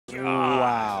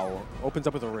opens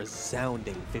up with a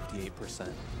resounding 58%.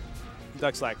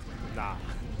 Duck's like, nah,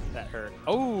 that hurt.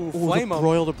 Oh, Ooh, flame him.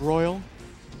 broil to broil.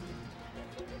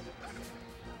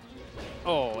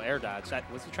 Oh, air dodge.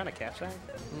 Was he trying to catch that?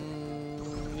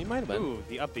 He might have been. Ooh,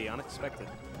 the up B, unexpected.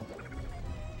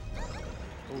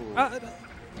 Ooh. Uh,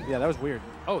 Yeah, that was weird.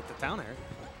 oh, the down air.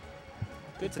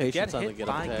 Good to Patience get on the hit get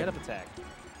up by attack. get up attack.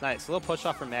 Nice, a little push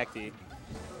off from MacD.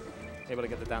 Able to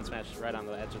get the down smash right on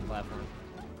the edge of the platform.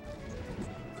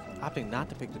 Opting not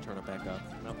to pick the turnip back up.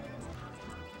 Nope.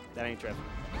 That ain't trip.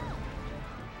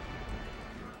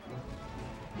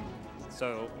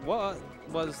 So, what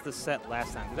was the set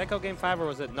last time? Did that go game 5 or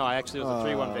was it? No, actually it was a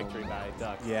 3-1 victory by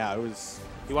Duck. Yeah, it was.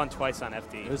 He won twice on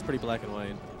FD. It was pretty black and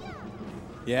white.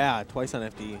 Yeah, twice on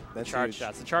FD. That's charge huge.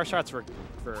 shots. The charge shots were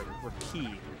key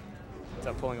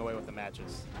to pulling away with the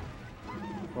matches.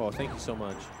 Oh, thank you so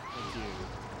much. Thank you.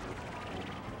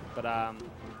 But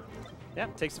yeah,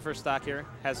 takes the first stock here.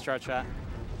 Has charge shot.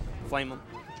 Flame him.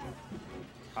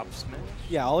 Up smash.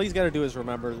 Yeah, all he's got to do is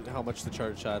remember how much the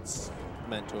charge shots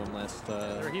meant to him last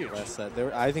huge. last set.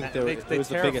 I think They it was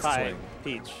the biggest swing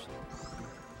Peach.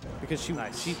 because she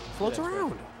Nice. she floats Yeah,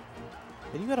 around,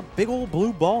 and you got a big old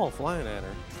blue ball flying at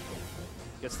her.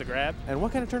 Gets the grab. And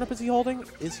what kind of turnip is he holding?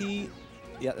 Is he?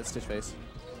 Yeah, that's Stitch Face.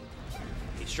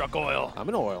 He struck oil. I'm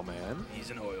an oil man. He's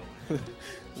an oil.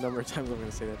 The number of times I'm going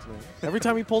to say that tonight. Every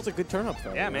time he pulls a good turnip,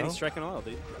 though. Yeah, you man, know? he's striking oil,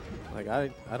 dude. Like,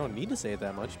 I don't need to say it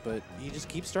that much, but he just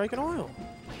keeps striking oil.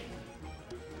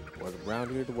 Well, around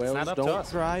here, the whales not up to don't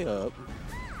us. dry up.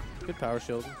 Good power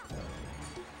shield.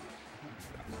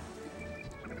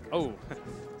 Oh,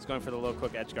 he's going for the low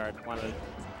quick edge guard. Wanted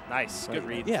nice, good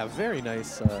read. Yeah, very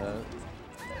nice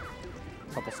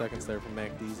couple seconds there from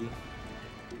MacD.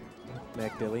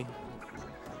 MacDilly.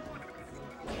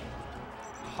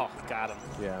 Oh, got him.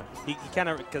 Yeah. He kind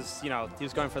of, because, you know, he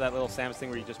was going for that little Samus thing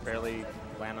where you just barely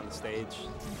land on the stage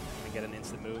and get an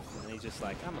instant move. And he's just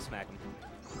like, I'm going to smack him.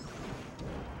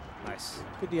 Nice.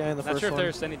 Good DI in the Not first sure if one.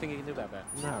 there's anything you can do about that.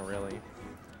 Not really.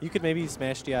 You could maybe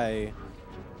smash DI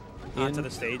Onto the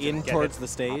stage. in and get towards hit the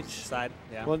stage. off the side,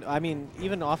 yeah. Well, I mean,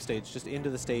 even off stage, just into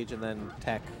the stage and then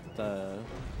tech the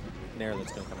nair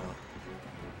that's going to come out.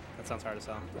 That sounds hard to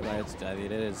sell. I mean,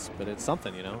 it is, but it's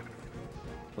something, you know?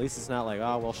 At least it's not like,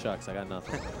 oh, well, shucks, I got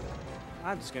nothing.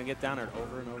 I'm just going to get down there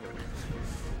over and over.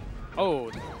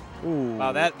 Oh. Ooh.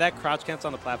 Wow, that crouch cancel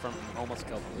on the platform almost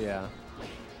killed him. Yeah.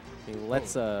 He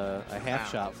lets a half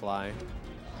shot fly.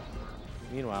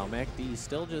 Meanwhile, MacD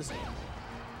still just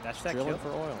Dash that drilling kill. for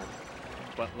oil.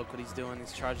 But look what he's doing.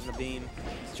 He's charging the beam.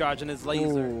 He's charging his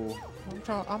laser. Ooh.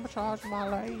 I'm charging my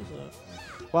laser.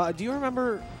 Well, do you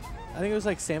remember, I think it was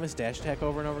like Samus dash attack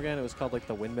over and over again. It was called like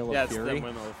the Windmill of Fury. Yeah, it's the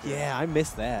Windmill of Fury. Yeah, I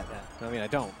missed that. Yeah. I mean, I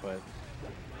don't, but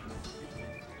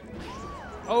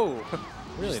Oh.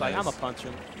 really Just like, nice. I'm a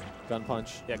puncher. Gun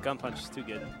punch. Yeah, gun punch is too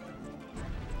good.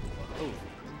 Ooh.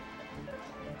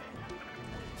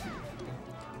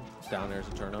 Down there's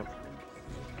a turn up.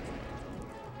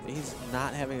 He's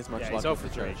not having as much Yeah, luck he's with the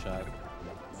 0 for charge shot.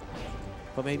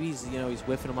 But maybe he's, you know, he's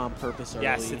whiffing him on purpose early.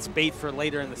 Yes, it's bait for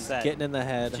later in the set. Getting in the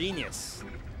head. Genius.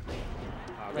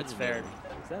 Red's fair.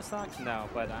 Is that stock? No,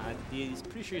 but he's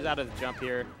pretty sure he's out of the jump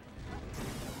here.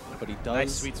 But he does.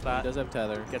 Nice sweet spot. He does have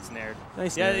tether. Gets nared.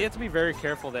 Nice. Yeah, nair. you have to be very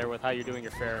careful there with how you're doing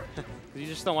your fair. You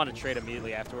just don't want to trade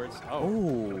immediately afterwards. Oh,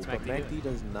 Ooh, what's but MacD doing? MacD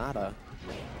does nada.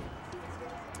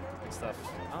 Good stuff.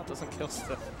 Oh, it doesn't kill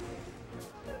stuff.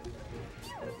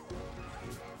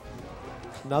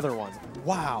 Another one.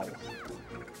 Wow.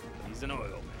 He's an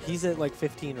oil. He's at like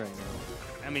 15 right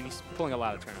now. I mean, he's pulling a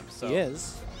lot of turnips. So He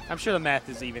is. I'm sure the math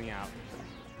is evening out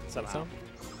somehow. So?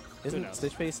 Isn't knows?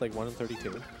 Stitch Face like 1 in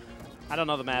 32? I don't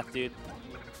know the math, dude.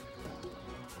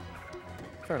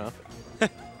 Fair enough. That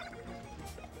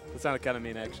sounded kind of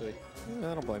mean, actually.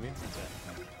 I don't blame you.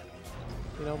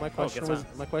 You know, my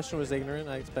question was ignorant.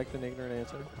 I expect an ignorant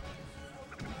answer.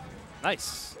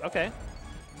 Nice. Okay.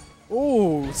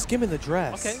 Ooh, skimming the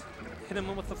dress. Okay. Hit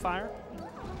him with the fire.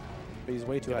 But he's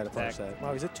way too high to punch that.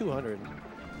 Wow, he's at 200.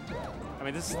 I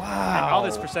mean, this is Wow. all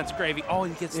this percent's gravy. Oh,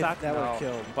 he gets stuck. that no, would've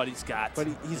killed. But he's got. But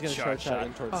he's going to charge shot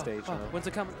in towards stage now. When's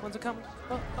it coming? When's it coming?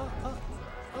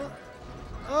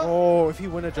 Oh, if he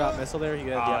wouldn't have dropped missile there, he had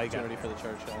the he got opportunity for the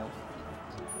charge shot.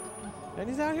 And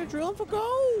he's out here drilling for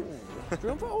gold.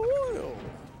 Drilling for oil.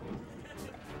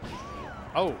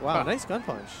 Oh, Wow, nice gun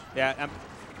punch. Yeah,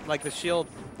 like the shield,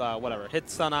 whatever. Hit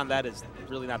stun on that is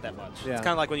really not that much. Yeah. It's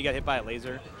kind of like when you get hit by a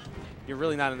laser. You're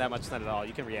really not in that much stun at all.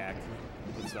 You can react.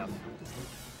 Good stuff.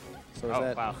 So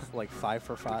is that like 5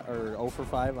 for 5 or 0 for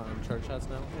 5 on charge shots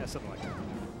now? Yeah, something like that.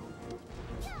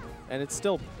 And it's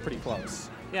still pretty close.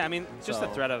 Yeah, I mean, just the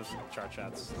So- threat of charge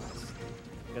shots.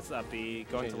 Gets the up B.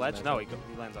 Going Changes to ledge? matchup. No, he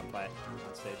lands on play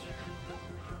on stage.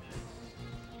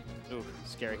 Ooh,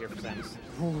 scary here for Samus.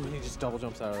 Ooh, he just double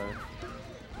jumps out of there.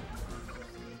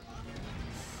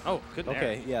 Oh, good nair.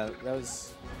 Okay, yeah, that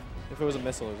was. If it was a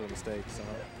missile, it was a mistake. So.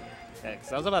 Yeah,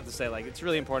 'cause I was about to say, like, it's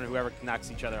really important whoever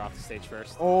knocks each other off the stage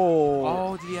first.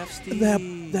 Oh. the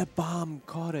FSD. That bomb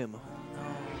caught him.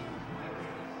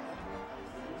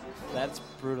 That's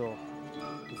brutal.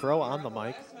 Throw on the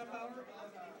mic.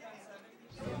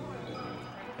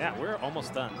 Yeah, we're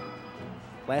almost done.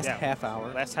 Last Yeah. half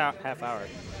hour. Last half hour.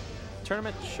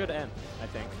 Tournament should end, I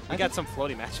think. We I got think- some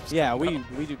floaty matchups. Yeah, coming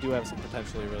we up. do have some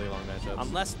potentially really long matchups.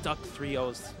 Unless Duck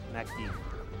 3-0s MacD.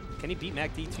 Can he beat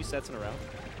MacD 2 sets in a row?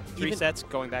 Three Even- sets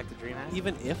going back to DreamHack?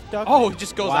 Even if Duck. Oh, he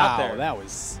just goes wow, out there. That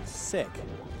was sick.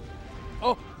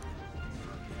 Oh!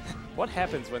 What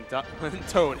happens when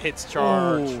Toad hits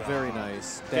charge? Oh, very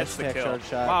nice. Dash Gets the attack kill. charge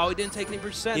shot. Wow, he didn't take any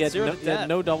percent. He had, Zero no, to he had death.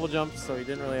 no double jumps, so he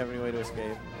didn't really have any way to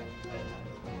escape.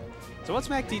 So what's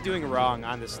MacD doing wrong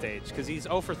on this stage? Because he's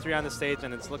 0 for 3 on the stage,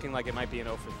 and it's looking like it might be an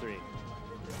 0 for 3.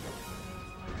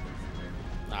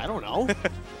 I don't know.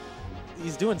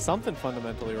 He's doing something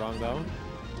fundamentally wrong, though.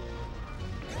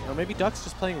 Or maybe Duck's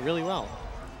just playing really well.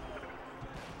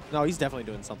 No, he's definitely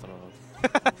doing something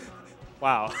wrong.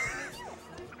 Wow.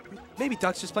 Maybe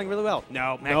Duck's just playing really well.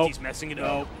 No, MacD's messing it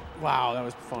up. Wow, that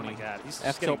was Oh funny. my god, he's just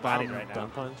F getting tilt bomb, bodied right now. gun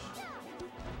punch.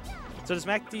 So does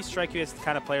MacD strike you as the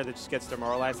kind of player that just gets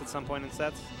demoralized at some point in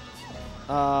sets?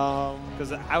 Because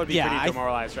Because I would be yeah, pretty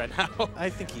demoralized right now. I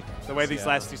think he. The way these yeah.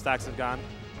 last 2 stocks have gone.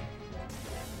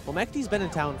 Well, MacD's been in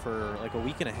town for like a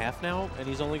week and a half now, and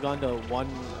he's only gone to 1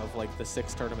 of like the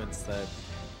 6 tournaments that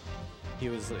he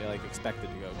was like expected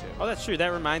to go to. Oh, that's true.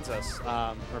 That reminds us.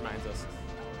 That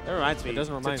reminds me It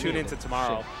doesn't remind to tune me into of it.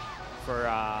 tomorrow Shit.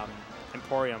 for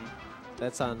Emporium.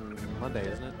 That's on Monday,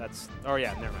 isn't it? That's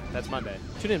yeah, never mind. That's Monday.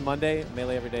 Tune in Monday,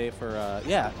 Melee every day for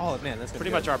yeah. Oh man, that's gonna Pretty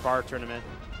be much good. our bar tournament.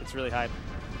 It's really hype.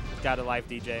 Got a live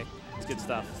DJ. It's good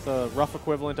stuff. It's the rough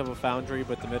equivalent of a Foundry,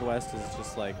 but the Midwest is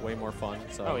just like way more fun.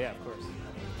 So Oh yeah, of course.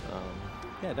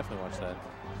 yeah, definitely watch that.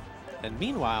 And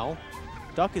meanwhile,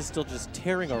 Duck is still just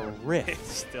tearing a It rift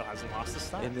still hasn't lost a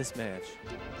stock. in this match.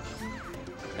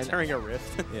 And Tearing a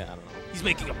rift. yeah, I don't know. He's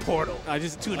making a portal I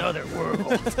just to another world.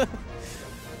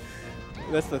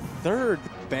 That's the 3rd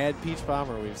bad Peach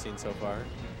Bomber we've seen so far.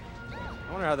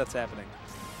 I wonder how that's happening.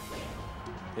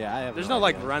 Yeah, I have. There's no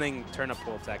like running turnip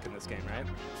pool tech in this game, right?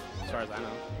 As far as I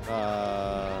know.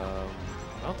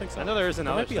 I don't think so. I know there is in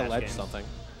There other might be a Smash ledge games. something.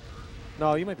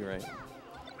 No, you might be right.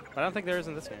 But I don't think there is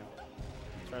in this game.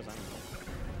 As far as I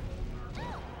know.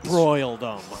 Broiled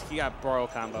them. He got broil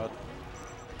comboed.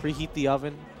 Preheat the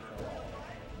oven.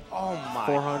 Oh my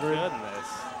 400. goodness.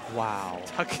 Wow.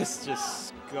 Duck is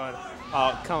just good.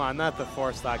 Oh, come on, not the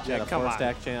 4-stock Yeah, chant. the Come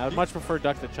 4-stack chant. I would much prefer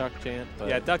Duck the Chuck chant. But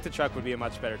Yeah, Duck the Truck would be a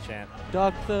much better chant.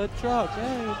 Duck the Truck.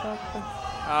 Hey, Duck the.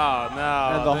 Oh,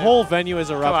 no. And the They- whole venue is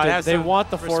Come on, erupted. have They some want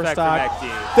the respect for 4-stock.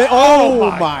 MacD. They, Oh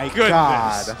oh my my goodness.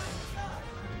 God.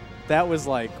 That was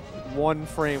like 1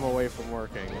 frame away from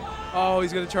working. Oh,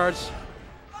 he's going to charge.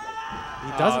 He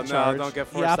doesn't no, charge. don't get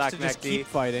He opts 4-stock to just MacD. keep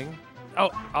fighting.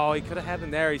 Oh, he could have had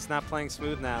him there. He's not playing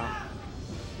smooth now.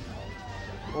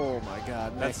 Oh my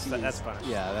God. That's MacD. fun.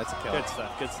 Yeah, that's a kill. Good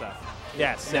stuff, good stuff.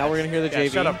 Yes. Now yes. we're going to hear the Yeah,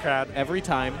 JV. Shut up, crowd. Every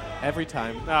time. Every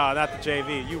time. No, not the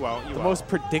JV. You won't. You The won't. most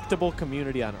predictable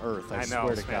community on earth, I I know.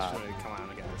 swear to Smash God. Movie. Come on,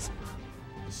 guys.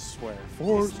 I swear.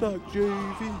 4-stock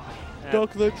JV. Yeah.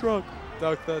 Duck the Truck.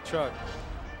 Duck the Truck.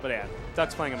 But yeah,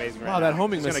 Duck's playing amazing right now. Wow, that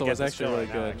homing He's gonna missile get was this actually kill really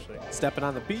right now, good. actually. Stepping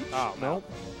on the beach? Oh, no.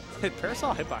 Nope.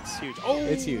 Parasol hitbox is huge. Oh!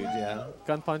 It's huge, yeah.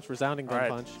 Gun punch, resounding gun All right.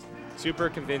 punch. Super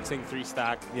convincing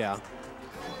 3-stock. Yeah.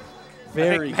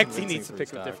 Very I think MacD convincing needs to pick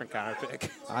a 3-stock. different counter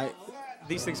pick. I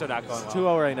These things are not going It's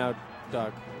well. 2-0 right now,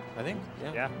 Doug. I think.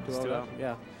 Yeah. Yeah, it's 2-0. Doug.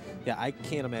 Yeah. Yeah, I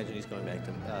can't imagine he's going back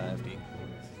to FD.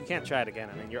 You can't try it again.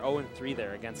 I mean, you're 0-3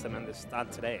 there against him on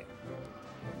today.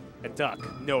 And Duck,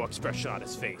 no expression on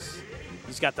his face.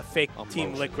 He's got the fake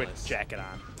Team Liquid Emotionless. jacket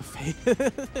on. The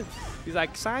face. He's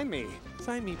like, sign me.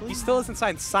 Sign me, please. He still isn't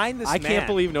signed. Sign this I man. can't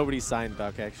believe nobody signed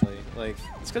Duck, actually. Like,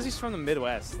 It's because he's from the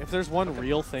Midwest. if there's one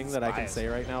real thing that I can biased. say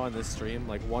right now on this stream,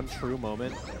 like one true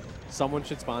moment, someone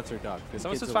should sponsor Duck. This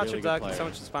Someone kid's should a sponsor really good Duck, and player.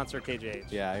 someone should sponsor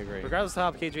KJH. Yeah, I agree. Regardless of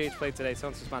how KJH played today,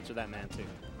 someone should sponsor that man too.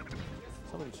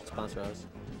 Someone should sponsor us.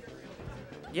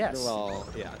 Yes. Well,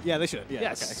 yeah. Yeah, they should. Yeah,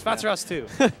 yes. okay. Sponsor Yeah. us too.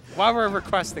 While we're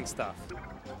requesting stuff.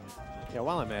 Yeah,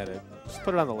 while I'm at it, just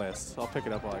put it on the list. I'll pick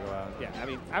it up while I go out. Yeah, I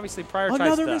mean, obviously prioritize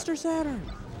Another Duck. Mr. Saturn.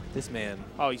 This man.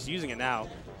 Oh, he's using it now.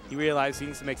 He realized he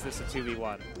needs to make this a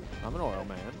 2v1. I'm an oil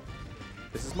man.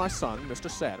 This is my son, Mr.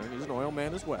 Saturn. He's an oil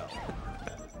man as well.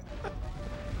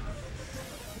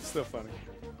 It's still funny.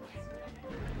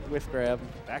 whiff grab.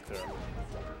 Back throw.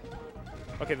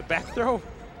 Okay, the back throw,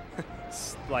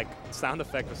 like, sound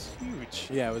effect was huge.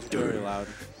 Yeah, it was very loud.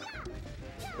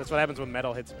 That's what happens when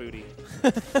metal hits booty.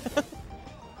 I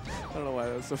don't know why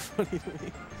that was so funny to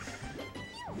me.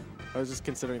 I was just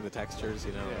considering the textures,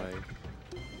 you know, like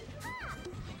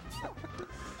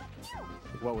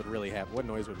what would really happen, what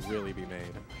noise would really be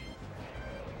made.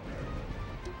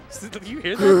 Did you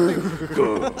hear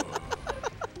that?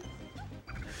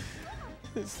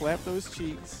 Slap those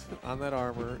cheeks on that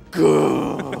armor.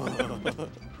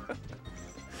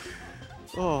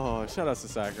 Oh, shout out to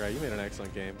Sakurai. You made an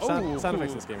excellent game. Sound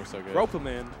effects in this game are so good.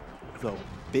 Ropaman. The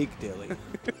big dilly.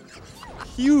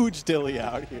 Huge dilly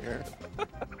out here.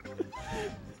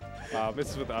 Wow, this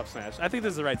is with the up smash. I think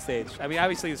this is the right stage. I mean,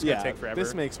 obviously, this is going to take forever.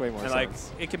 This makes way more and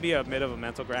sense. Like, it can be a bit of a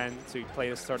mental grind to play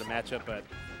this sort of matchup, but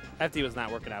FD was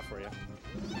not working out for you.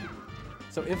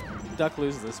 So if Duck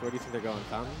loses this, where do you think they're going?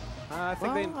 Fountain? I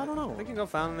think I don't know. They can go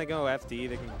Fountain. They go FD.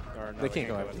 They can. Or no, they can't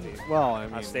go FD. Well, I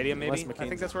mean, Stadium maybe. I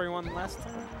think that's where he won last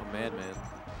time. Oh, Madman.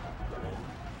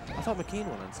 I thought McKean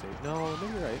won on stage. No,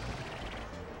 maybe you're right.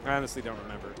 I honestly don't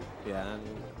remember. Yeah,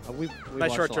 we my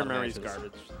short-term memory is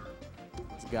garbage.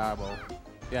 It's garbo.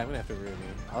 Yeah, I'm gonna have to agree with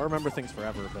you. I'll remember things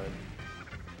forever, but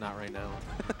not right now.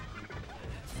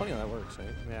 It's funny how that works, right?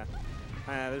 Yeah.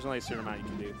 There's only a certain amount you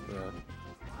can do.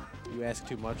 Yeah. You ask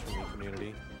too much from the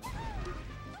community.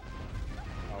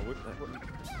 Oh,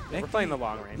 we're playing the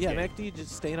long range. Yeah, game. MacD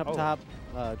just staying up top,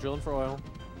 drilling for oil.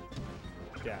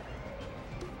 Yeah.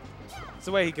 It's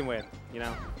the way he can win, you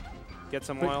know? Get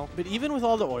some oil. But even with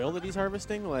all the oil that he's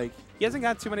harvesting, like... He hasn't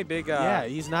got too many big... yeah,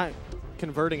 he's not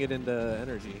converting it into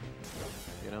energy,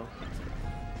 you know?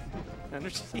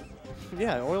 Energy?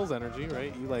 Yeah, oil's energy,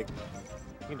 right? You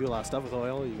can do a lot of stuff with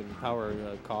oil. You can power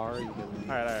a car. You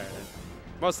can... All right.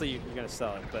 Mostly you're going to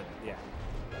sell it, but yeah.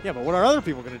 Yeah, but what are other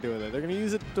people going to do with it? They're going to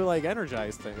use it to, like,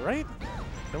 energize things, right?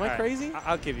 Am I crazy?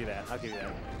 I'll give you that.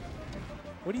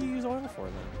 What do you use oil for,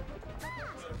 then?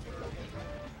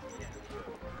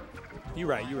 You're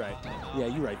right. Yeah,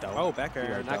 you're right, though. Oh, back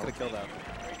air. Not going to kill that.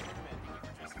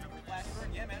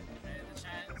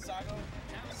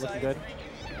 Looking good.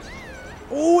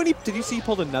 Oh, and did you see he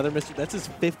pulled another Mr. That's his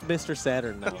 5th Mr.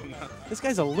 Saturn now. No. This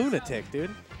guy's a lunatic, dude.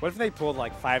 What if they pulled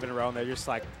like 5 in a row and they're just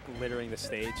like littering the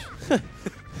stage?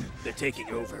 They're taking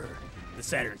over. The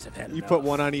Saturns have had enough. You put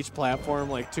one on each platform,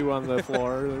 like 2 on the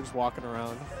floor. They're just walking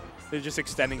around. They're just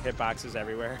extending hitboxes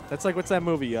everywhere. That's like, what's that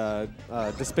movie?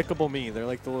 Despicable Me. They're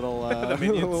like the little, the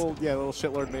minions. little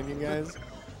shitlord minion guys.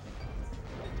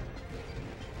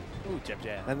 Ooh, jab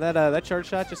jab. And that charge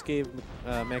shot just gave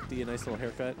MacD a nice little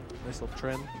haircut, nice little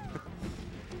trim.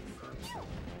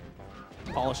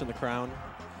 Polishing the crown.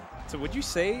 So would you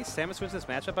say Samus wins this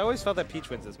matchup? I always felt that Peach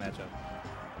wins this matchup.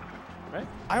 Right?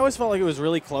 I always felt like it was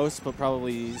really close, but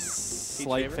probably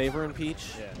slight favor in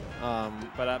Peach. Yeah.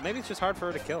 But maybe it's just hard for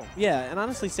her to kill. Yeah, and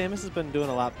honestly, Samus has been doing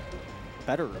a lot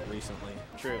better recently.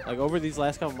 True. Like over these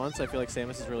last couple months, I feel like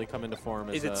Samus has really come into form.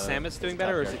 Is it Samus doing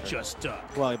better, or is it just Duck?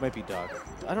 Well, it might be Duck.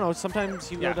 I don't know. Sometimes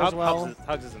Hugo does well.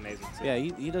 Hugs is amazing, too. Yeah,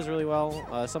 he does really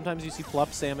well. Sometimes you see Plup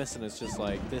Samus, and it's just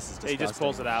like, this is disgusting. He just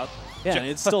pulls it out. Yeah, and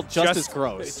it's still just as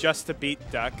gross. Just to beat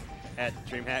Duck at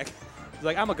DreamHack. He's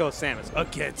like, I'm going to go Samus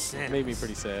against Samus. Made me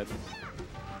pretty sad.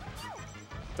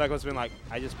 Duck was been like,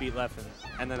 I just beat Leffen,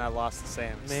 and then I lost to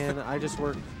Samus. Man, I just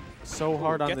worked so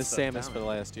hard on this Samus for the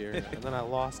last year, and then I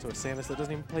lost to a Samus that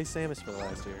doesn't even play Samus for the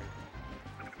last year.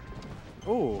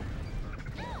 Ooh.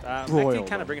 MacD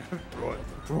kind of bring it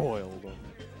broiled.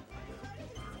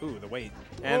 Ooh, the weight.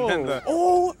 And then the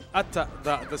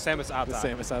the Samus Ata. The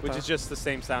Samus Ata. Which is just the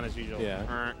same sound as usual.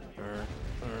 Yeah.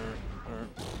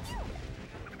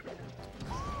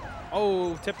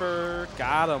 Oh, tipper.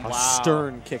 Got him. A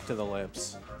stern kick to the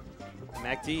lips.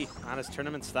 MacD on his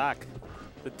tournament stock.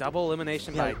 The double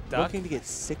elimination by Duck. Looking to get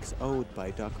 6-0'd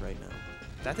by Duck right now.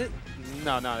 That's it?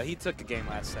 No, he took a game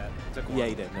last set. Yeah,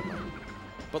 he did. Never mind.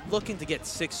 But looking to get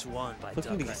 6-1 by Duck.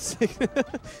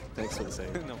 Thanks for the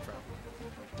save. No problem.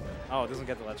 Oh, it doesn't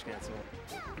get the ledge cancel.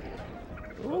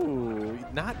 Ooh,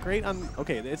 not great on...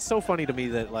 Okay, it's so funny to me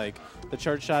that, like, the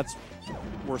charge shots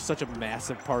were such a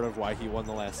massive part of why he won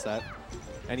the last set.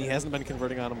 And he hasn't been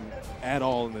converting on them at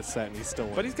all in this set, and he's still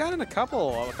winning. But he's gotten a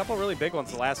couple really big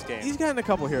ones the last game. He's gotten a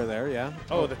couple here or there, yeah.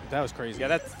 Oh, that was crazy. Yeah,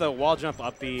 that's the wall jump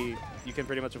up B. You can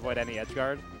pretty much avoid any edge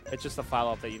guard. It's just the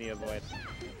follow-up that you need to avoid.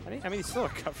 I mean, he's still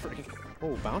recovering.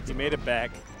 Oh, bounty. He made it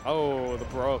back. Oh, the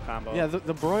broil combo. Yeah,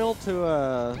 the broil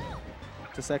to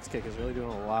sex kick is really doing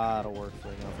a lot of work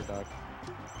right now for Duck.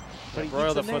 But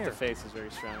broil to foot to face is very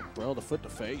strong. Broil to foot to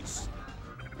face.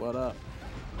 What up?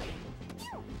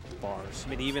 Bars. I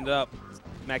mean, he evened up.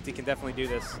 MacD can definitely do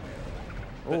this.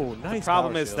 Oh, nice. The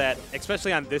problem power is shield. that,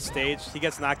 especially on this stage, he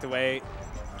gets knocked away.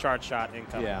 Charge shot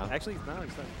incoming. Yeah. Actually, no,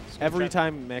 he's not. Every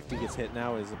time MacD gets hit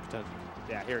now is a potential.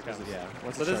 Yeah, here it comes. Yeah.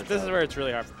 What's So the this charge is shot? where it's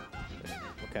really hard.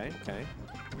 Okay. Okay.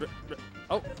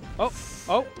 Oh, oh,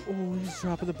 oh. Oh, he's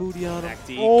dropping the booty on him.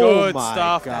 MacD, Oh good my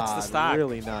stuff. God, That's the stock.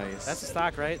 Really nice. That's the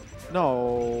stock, right?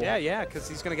 No. Yeah, yeah, because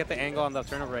he's going to get the angle on the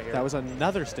turnover right here. That was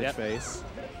another Stitch Yep. face.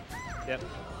 Yep.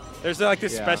 There's like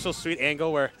this Yeah. special sweet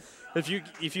angle where if you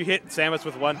hit Samus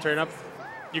with one turn up,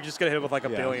 you're just going to hit it with like a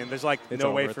Yeah. billion. There's like It's no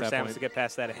over way at for that Samus point. to get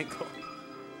past that angle.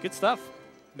 Good stuff.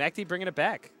 MacD bringing it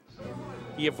back.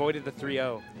 He avoided the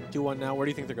 3-0. 2-1 now. Where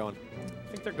do you think they're going?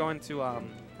 I think they're going to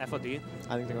FOD.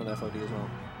 I think they're going to FOD as well.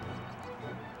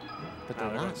 But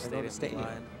they're not. They're going to Stadium.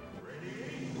 Alright.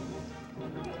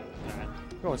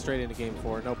 Going straight into game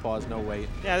 4. No pause, no wait.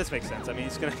 Yeah, this makes sense. I mean,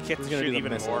 he's going to get to He's gonna shoot do the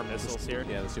even missile. more missiles here.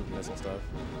 Yeah, the super missile stuff.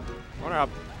 I wonder how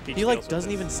Peach He like deals with doesn't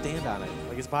this. even stand on it.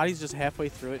 Like his body's just halfway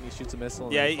through it, and he shoots a missile.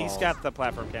 And Yeah, then he's falls. got the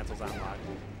platform cancels on lock.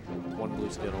 One blue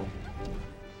skittle.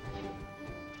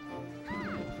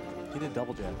 He did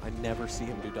double jab. I never see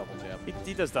him do double jab.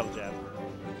 He does double jab.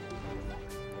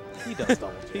 He does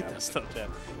double jab. He does double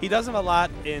jab. He does them a lot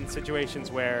in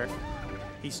situations where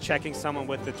he's checking someone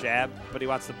with the jab, but he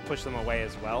wants to push them away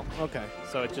as well. Okay.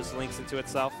 So it just links into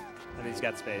itself, and he's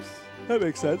got space. That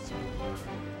makes sense.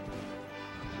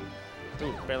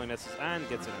 Ooh, barely misses, and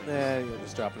gets it in. Yeah, you'll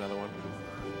just drop another one.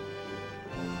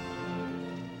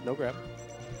 No grab.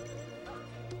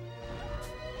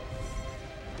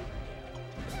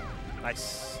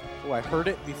 Nice. Oh, I heard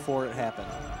it before it happened.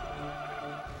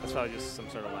 That's probably just some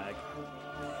sort of lag.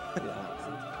 Yeah.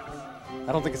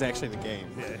 I don't think it's actually the game.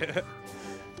 Yeah.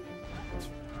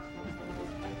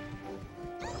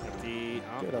 MacD,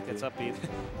 Good oh, up gets B. upbeat.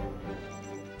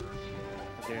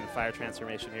 Getting the fire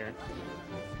transformation here.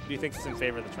 Do you think it's in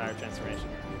favor of the fire transformation?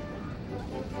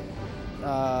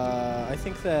 I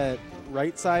think that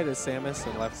right side is Samus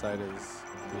and left side is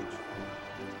Peach.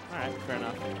 All right, fair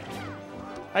enough.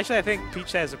 Actually, I think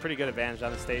Peach has a pretty good advantage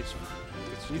on the stage.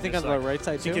 You think on the right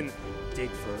side She too? can dig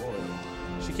for oil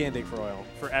She can dig for oil.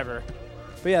 forever.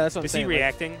 But yeah, that's what I'm Is saying. he like,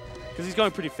 reacting? Because he's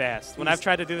going pretty fast. When He's- I've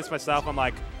tried to do this myself, I'm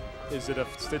like, is it a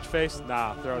Stitch face?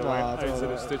 Nah, throw it away. Nah, throw Is it it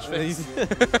a away. Stitch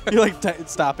face? You're like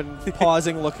stopping,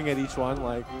 pausing, looking at each one.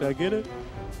 Like, did I get it?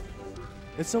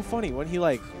 It's so funny when he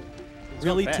like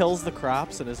really fast. tills the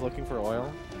crops and is looking for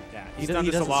oil. Yeah, He he's done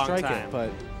this a doesn't long strike time. it, but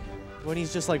when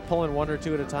he's just like pulling one or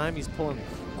two at a time, he's pulling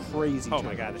crazy. Oh my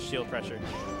turns. God, the shield pressure.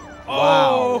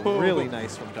 Wow, Oh! really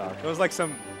nice from Duck. It was like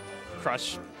some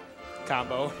crush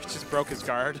combo. He just broke his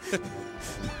guard.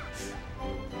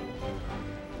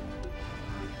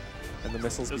 And the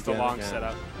missiles Just the began long again.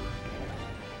 setup.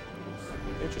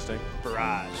 Interesting.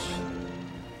 Barrage.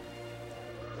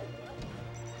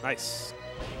 Nice.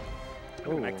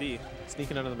 Ooh. MacD.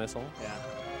 Sneaking under the missile. Yeah.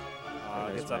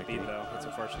 Nice Gets upbeat MacD. though. It's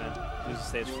unfortunate. Loses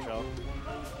stage control.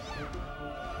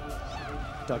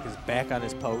 Duck is back on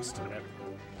his post. Yep.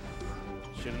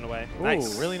 Shooting away. Ooh,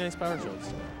 Nice. really nice power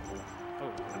shots.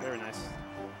 Oh, very nice.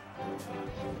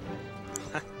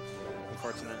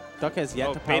 Unfortunate. Duck has yet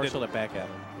Oh, to power baited. shield it back at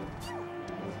him.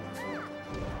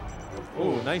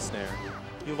 Ooh, nice snare.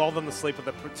 You lulled them to sleep with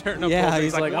the turn up. Yeah, bullseye.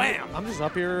 he's like, wham! I'm just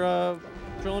up here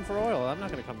drilling for oil. I'm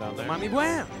not going to come down there. Mommy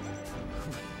wham!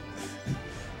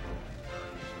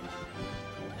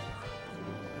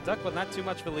 Duck with not too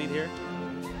much of a lead here.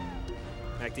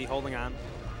 MacD holding on.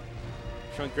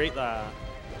 Showing great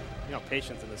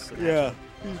patience in this match. Yeah,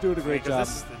 he's doing a great job.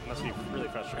 This must be really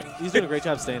frustrating. He's doing a great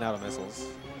job staying out of missiles.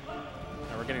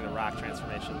 Now we're getting the rock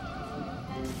transformation.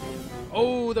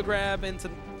 Oh, the grab into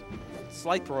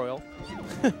slight broil.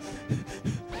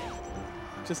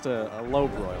 Just a low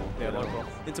broil. Yeah, low broil.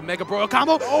 Into mega broil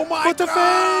combo. Oh my Foot to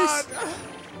God! face!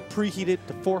 Preheated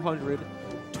to 400,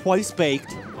 twice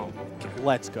baked. Oh,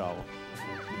 Let's go.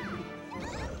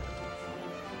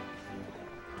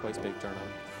 Twice baked turn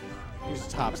on. He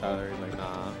just hops out of there. He's like,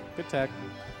 nah. Good tech.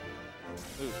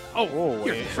 oh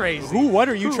you're wait. crazy. What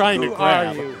are you trying to who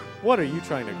grab? are you? What are you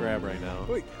trying to grab right now?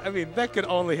 Wait, I mean, that could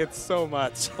only hit so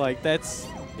much. Like, that's...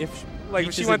 if Like,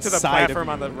 Peach she is went to the inside of platform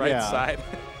on you. the right Yeah. side.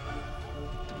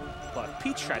 Look,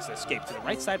 Peach tries to escape to the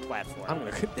right side platform. I'm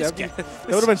gonna. This That guy-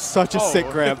 would have been such a sick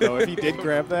Oh. grab, though. If he did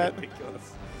grab that, would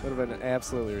Ridiculous. have been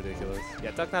absolutely ridiculous.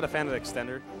 Yeah, Duck not a fan of the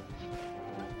extender.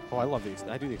 Oh, I love the.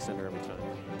 I do the extender every time.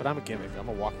 But I'm a gimmick. I'm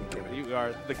a walking gimmick. You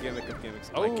are the gimmick of gimmicks.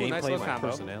 My Oh, gameplay, nice little my combo.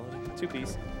 personality.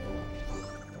 Two-piece.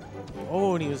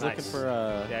 Oh, and he was Nice. looking for.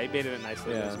 Yeah, he baited it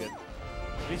nicely. That was Yeah. good.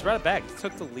 He's right back. He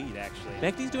took the lead, actually.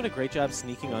 MacD's doing a great job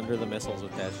sneaking under the missiles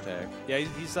with dash tag. Yeah,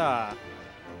 he's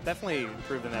definitely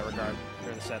improved in that regard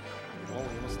during the set. Oh,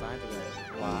 he almost died to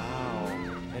that. Wow.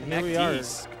 And here we are.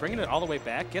 MacD's bringing it all the way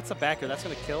back. Gets a backer. That's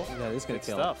going to kill. Yeah, that is going to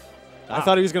kill. Stuff. I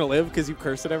thought he was going to live because you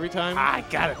curse it every time. I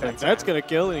got it. Like, that's going to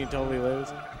kill, and he totally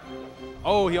lives.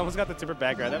 Oh, he almost got the tipper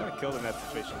backer. That would have killed in that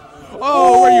situation.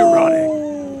 Oh, where are you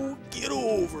running? Get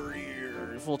over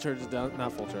here. Full charges down.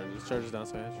 Not full charges. Charges down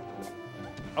smash.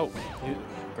 Oh. You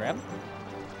grab?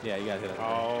 Yeah, you got to hit it.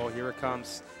 Oh, here it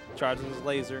comes. Charging his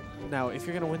laser. Now, if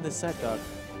you're going to win this set, Doug,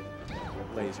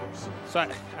 lasers. So,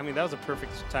 I mean, that was a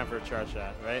perfect time for a charge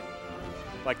shot, right?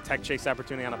 Like tech chase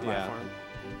opportunity on a platform.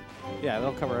 Yeah,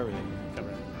 they'll cover everything. Cover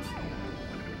it.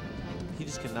 He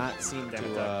just cannot seem Damn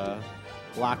it, to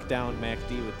lock down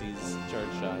MacD with these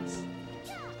charge shots.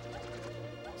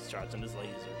 He's charging his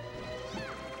laser.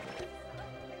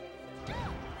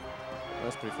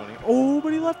 That's pretty funny. Oh,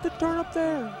 but he left the turn up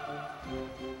there.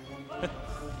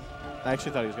 I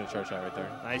actually thought he was going to charge shot right there.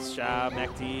 Nice job,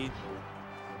 MacD.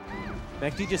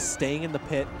 MacD just staying in the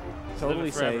pit.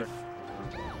 Totally safe.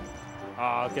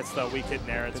 Oh, gets the weak hit in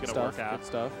there. It's going to work out. Good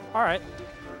stuff. All right.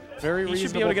 Very reasonable. He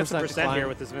should be able to get some percent decline here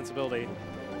with his invincibility.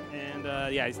 And,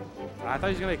 yeah, I thought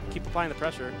he was going to keep applying the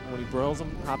pressure. When he broils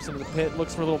him, hops into the pit,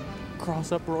 looks for a little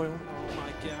cross-up broil. Oh,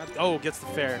 my God. Oh, gets the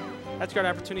fair. That's a great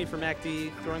opportunity for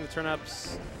MacD, throwing the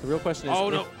turn-ups. The real question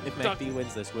is, if Duck. MacD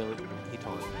wins this, will he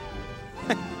taunt?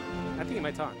 I think he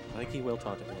might taunt. I think he will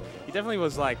taunt him. He definitely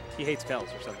was like, he hates Kells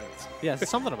or something. Yeah,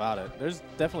 something about it. There's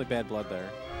definitely bad blood there.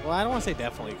 Well, I don't want to say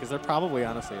definitely, because there probably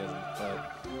honestly isn't.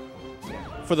 But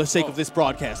for the sake of this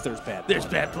broadcast, there's bad blood. There's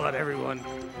bad blood, everyone.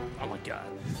 Oh, my God.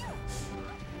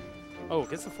 Oh,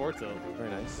 gets the forward tilt. Very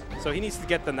nice. So he needs to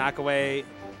get the knockaway.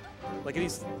 Like,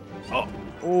 he's... Oh.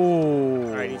 Oh.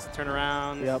 All right, he needs to turn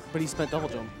around. Yep, but he spent double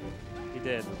jump. He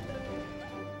did.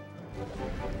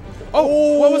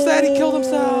 Oh, what was that? He killed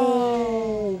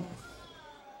himself.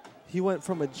 He went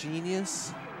from a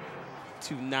genius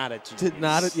to not a genius. to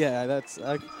not a, yeah, that's,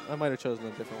 I might have chosen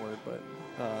a different word, but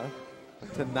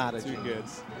to not a Too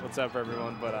genius. good. What's up,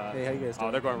 everyone? But Hey, how you guys doing?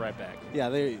 oh, they're going right back. Yeah,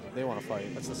 they want to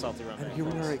fight. That's the salty run. And here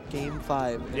we are at game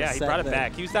 5. Yeah, he brought it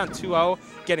back. He was down 2-0,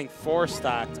 getting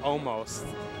 4-stocked almost.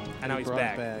 And now he's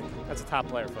back. That's a top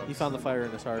player, folks. He found the fire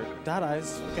in his heart. Dot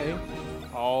eyes, okay.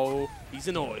 Oh, he's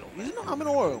in oil. I'm in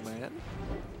oil, man.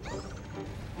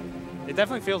 It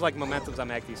definitely feels like momentum's on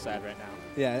MacD's side right now.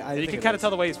 Yeah, I you think can kind of tell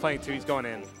the way he's playing, too. He's going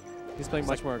in. He's playing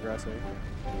much more aggressive.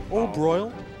 Oh,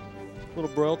 broil.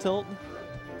 Little broil tilt.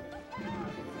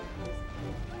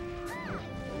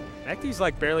 MacD's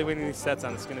like barely winning these sets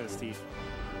on the skin of his teeth.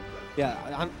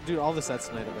 Yeah, dude, all the sets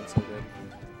tonight have been so good.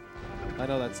 I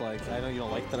know that's like, I know you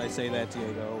don't like that I say that,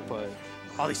 Diego, but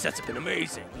all these sets have been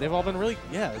amazing. They've all been really,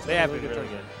 yeah. They have been really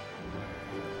good.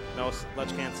 No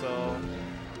ledge cancel.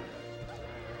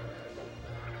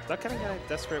 Duck kind of got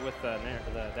desperate with the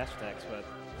dash attacks, but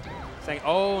saying,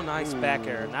 oh, nice back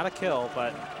air. Not a kill,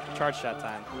 but charge shot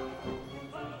time.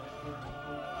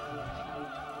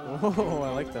 Oh, I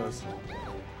like those.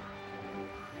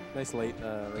 Nice late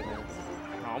right there.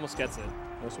 Oh, almost gets it.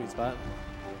 No sweet spot.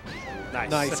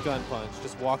 Nice. Nice gun punch.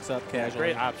 Just walks up casually.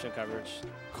 Great option coverage.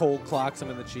 Cold clocks him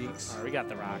in the cheeks. All right, we got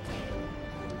the rock.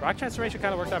 Rock transformation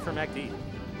kind of worked out for MacD,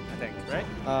 I think, right?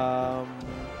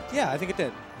 Yeah, I think it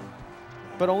did.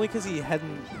 But only because he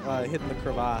hadn't hidden the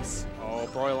crevasse. Oh,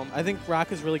 broil him. I think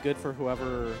rock is really good for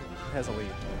whoever has a lead.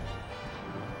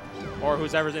 Or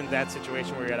who's ever in that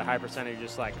situation where you're at a high percentage, you're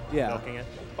just like milking it.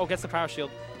 Oh, gets the power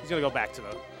shield. He's going to go back to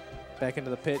the... Back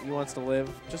into the pit. He wants to live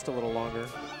just a little longer.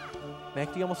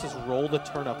 MacD almost just rolled a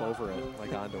turnip over it,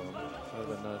 like onto him. That would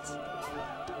have been nuts.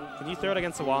 Can you throw it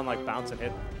against the wall and like bounce and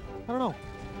hit? I don't know.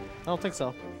 I don't think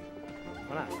so.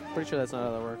 Why not? Pretty sure that's not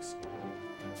how that works.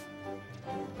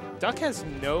 Duck has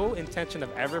no intention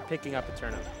of ever picking up a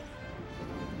turnip.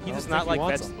 He does not like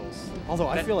vegetables. Although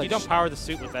I feel like you don't power the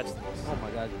suit with vegetables. Oh my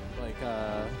god!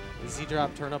 Like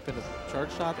Z-drop turnip into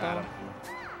charge shot though.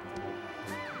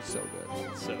 So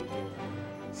good. So good.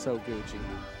 So Gucci.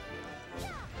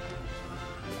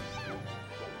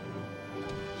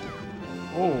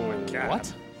 Oh my god!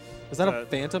 What? Was that a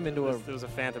phantom into a? It was a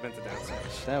phantom into down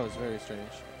smash. That was very strange.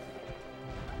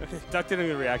 Duck didn't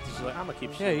even react. He's just like, I'm gonna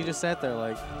keep shooting. Yeah, he just sat there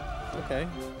like, okay,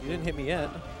 you didn't hit me yet.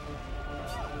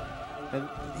 And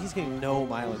he's getting no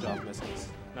mileage off misses.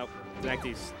 Nope.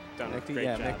 MacD's done a great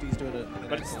job. MacD's doing it.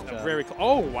 But it's very cool.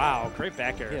 Oh, wow. Great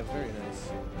back air. Yeah, very nice.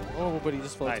 Oh, but he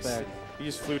just floats back. He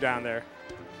just flew down there.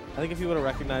 I think if he would have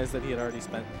recognized that he had already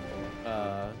spent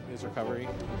his recovery,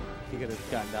 he could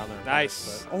have gotten down there.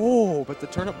 Nice. But the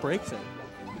turnip breaks it.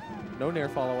 No nair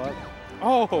follow-up.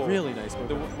 Oh. Really nice move.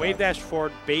 The wave dash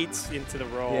forward baits into the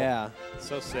roll. Yeah.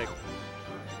 So sick.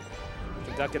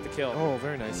 Can Duck get the kill? Oh,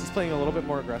 very nice. He's playing a little bit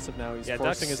more aggressive now. He's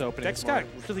forcing his openings. Duck's got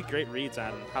really great reads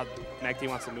on how MacD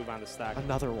wants to move on the stock.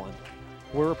 Another one.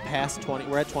 We're past 20.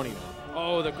 We're at 20 now.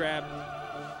 Oh, the grab.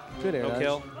 Good air No dodge.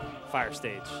 kill. Fire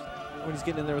stage. When he's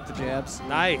getting in there with the jabs.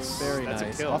 Nice. Very That's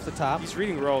nice. a kill. Off the top. He's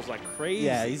reading rolls like crazy.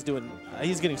 Yeah, he's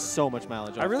getting so much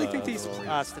mileage. I really think the these roll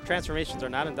reads. the transformations are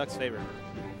not in Duck's favor.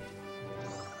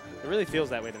 It really feels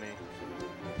that way to me.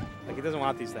 Like he doesn't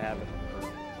want these to happen.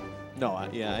 No,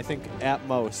 yeah, I think at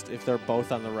most, if they're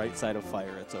both on the right side of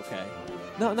fire, it's okay.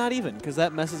 No, not even, because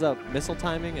that messes up missile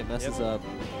timing. It messes up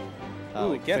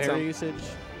Ooh, it gets fair him. usage.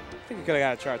 I think he could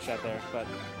have got a charge shot there, but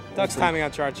Duck's timing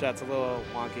on charge shots a little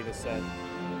wonky this set.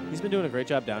 He's been doing a great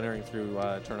job down airing through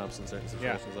turn-ups in certain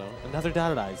situations, though. Another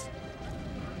dotted eyes.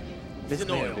 He's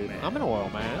an oil man. I'm an oil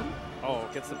man. Oh,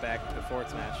 gets the back forward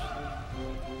smash.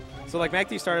 So like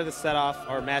MacD started this set off,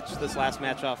 or this last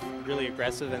match off really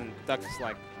aggressive, and Duck is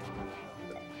like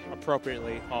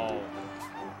appropriately all.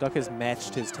 Duck has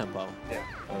matched his tempo. Yeah,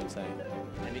 I would say.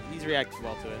 and he's reacted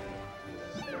well to it.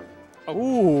 Oh,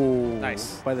 ooh,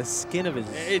 nice. By the skin of his.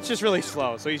 It's just really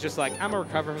slow, so he's just like, I'm gonna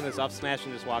recover from this up smash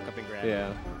and just walk up and grab.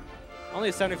 Yeah. Only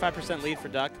a 75% lead for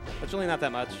Duck. That's really not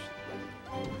that much.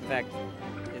 In fact,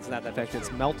 it's not that. In fact, much.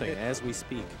 it's melting as we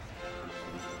speak.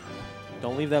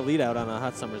 Don't leave that lead out on a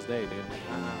hot summer's day, dude.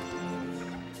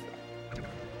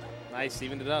 Nice,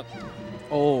 evened it up.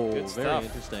 Oh, Good very stuff.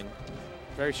 interesting.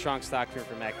 Very strong stock here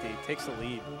for MacD. Takes the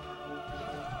lead.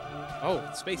 Oh,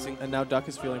 spacing. And now Duck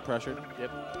is feeling pressured.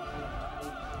 Yep.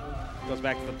 Goes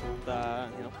back to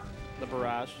the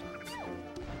barrage.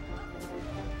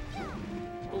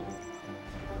 Ooh.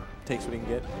 Takes what he can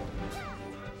get.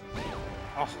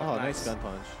 Oh, nice gun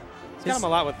punch. He's got him a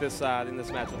lot with this in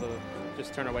this match with the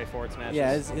just turn away forward smashes.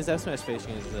 Yeah, his F smash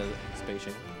spacing is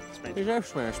spacing. His F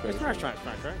smash spacing. Smash, right?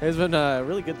 It's been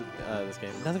really good this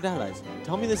game. Another down eyes.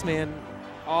 Tell me this man.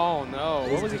 Oh no!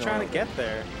 He's What was he gonna- trying to get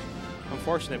there?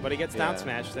 Unfortunate, but he gets down Yeah.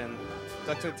 smashed, and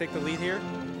Duck's gonna take the lead here.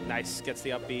 Nice, gets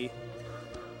the up B.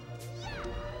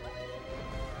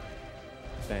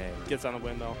 Bang. Gets on the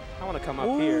window. I want to come up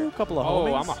Ooh, here. a couple of Oh,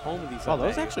 homings. I'm a home of these. Oh,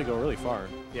 those LA. actually go really far.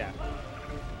 Yeah.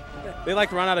 They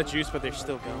like run out of juice, but they're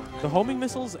still going. The homing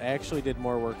missiles actually did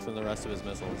more work than the rest of his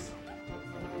missiles.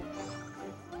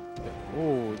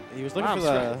 Oh, he was looking for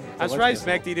the. I'm surprised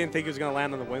MacD didn't think he was going to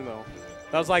land on the windmill.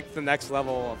 That was like the next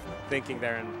level of thinking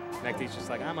there, and MacD's just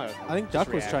like, I think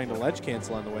Duck was trying to ledge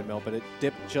cancel on the windmill, but it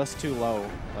dipped just too low,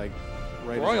 like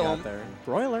right as he Broil got him. there.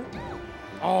 Broiler.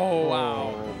 Oh,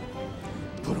 wow.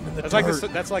 Put him in the That's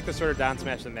dirt. that's like the sort of down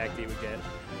smash that MacD would get.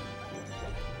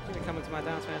 Gonna come into my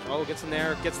down smash. Oh, gets in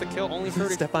there, gets the kill. Only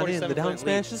 30. Step on in. The down 47%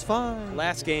 smash lead. is fine.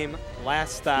 Last game,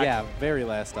 last stock. Yeah, very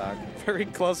last stock. Very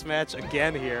close match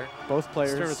again here. Both This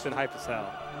players tournament's been hype as hell.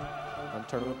 on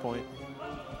tournament point.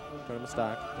 Tournament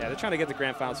stock. Yeah, they're trying to get the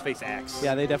grand finals face Axe.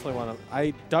 Yeah, they definitely want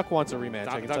to. Duck wants a rematch.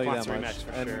 I can Duck tell you wants that a much. rematch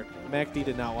for and sure. MacD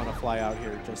did not want to fly out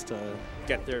here just to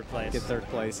Get third place. get third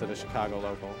place at a Chicago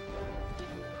local.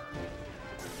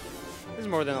 This is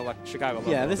more than a Chicago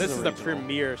local. Yeah, this is is a the regional.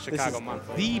 premier This Chicago is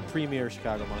monthly. the premier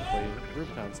Chicago monthly,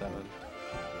 Rubicon 7.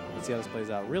 Let's see how this plays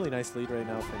out. Really nice lead right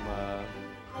now from.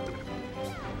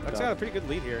 Duck's got a pretty good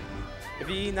lead here. If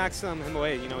he knocks him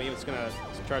away, he was going to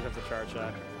charge up the charge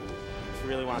shot. He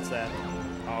really wants that.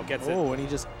 Oh, gets it. Oh, and he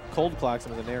just cold clocks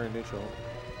him with an air in neutral.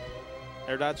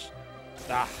 Air dodge.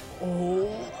 Ah.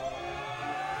 Oh.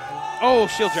 Oh,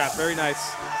 shield drop. Very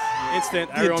nice.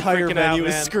 Instant. The Everyone entire freaking venue out,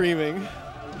 is man. screaming.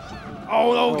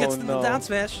 Oh, no. Oh, Gets the no. down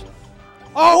smash.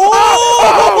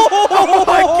 Oh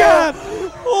my God.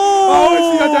 Oh,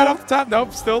 is he got that off the top?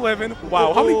 Nope. Still living.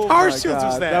 Wow. How many Oh power my shields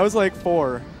was God. that? That was like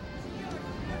 4.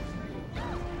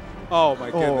 Oh,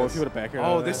 my goodness. Oh, if he would have back aired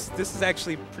out Oh, of this is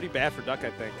actually pretty bad for Duck, I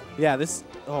think. that. Yeah, this.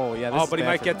 Oh, yeah. This Oh, is but he bad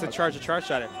might for get to Duck. charge a charge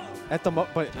shot. At the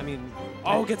but I mean.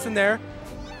 Oh, gets in there.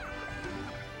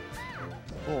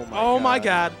 Oh my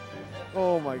God.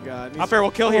 Oh my God. Up air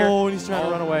will kill here. Oh, and he's trying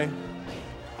to run away.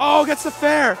 Oh, gets the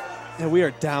fair. And we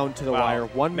are down to the wire.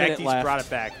 1 minute MacD's left. brought it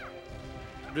back.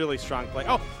 Really strong play.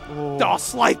 Oh, Oh.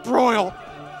 slight broil.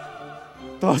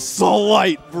 The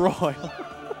slight broil.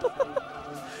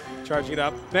 Charging it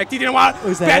up. MacD didn't want it.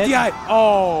 Was that Bad it? DI.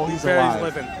 Oh, He's barely alive.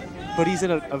 living. But he's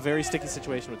in a very sticky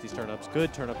situation with these turnips.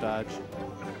 Good turnip dodge.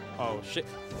 Oh, shit.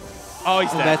 Oh,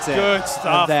 he's And dead. that's it. Good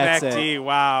stuff, And that's MacD.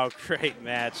 Wow, great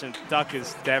match. And Duck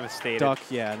is devastated. Duck,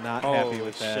 yeah, not Holy happy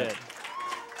with that. shit.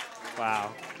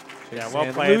 Wow. Yeah, And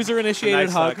well played. Loser-initiated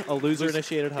Nice hug. hug. A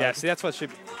loser-initiated hug. Yeah, see, that's what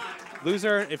should.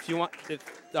 Loser, if the hug's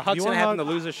You gonna want happen, the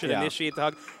hug? loser should Yeah. initiate the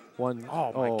hug. One.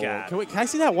 Oh, my God. Can I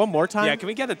see that one more time? Yeah, can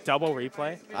we get a double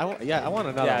replay? I want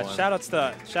another Yeah, one. shout outs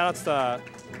to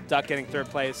Duck getting third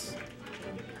place.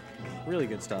 Really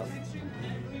good stuff.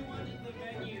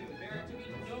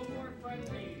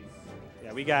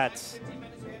 Yeah, we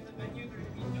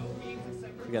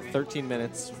got 13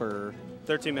 minutes for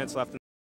 13 minutes left.